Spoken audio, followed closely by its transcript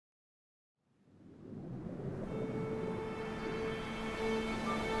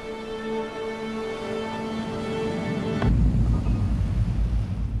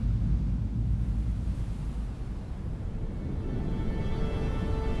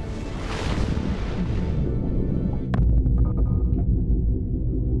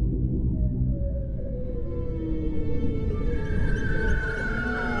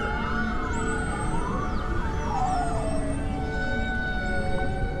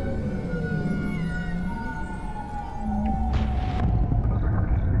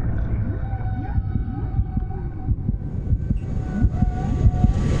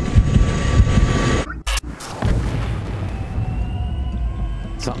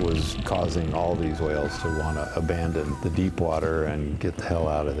was causing all these whales to want to abandon the deep water and get the hell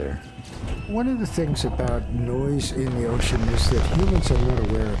out of there. One of the things about noise in the ocean is that humans are not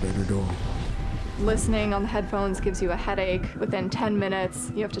aware of it at all. Listening on the headphones gives you a headache. Within 10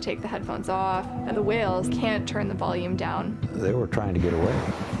 minutes, you have to take the headphones off, and the whales can't turn the volume down. They were trying to get away.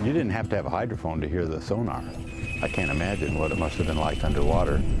 You didn't have to have a hydrophone to hear the sonar. I can't imagine what it must have been like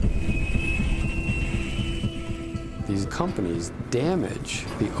underwater. These companies damage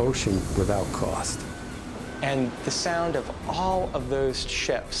the ocean without cost. And the sound of all of those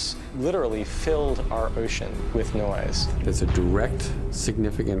ships literally filled our ocean with noise. There's a direct,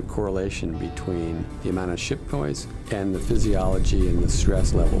 significant correlation between the amount of ship noise and the physiology and the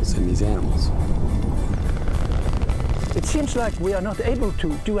stress levels in these animals. It seems like we are not able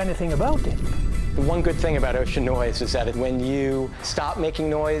to do anything about it. The one good thing about ocean noise is that when you stop making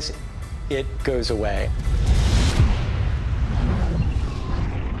noise, it goes away.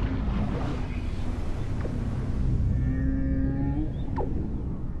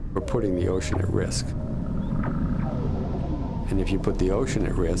 We're putting the ocean at risk. And if you put the ocean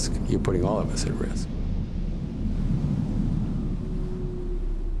at risk, you're putting all of us at risk.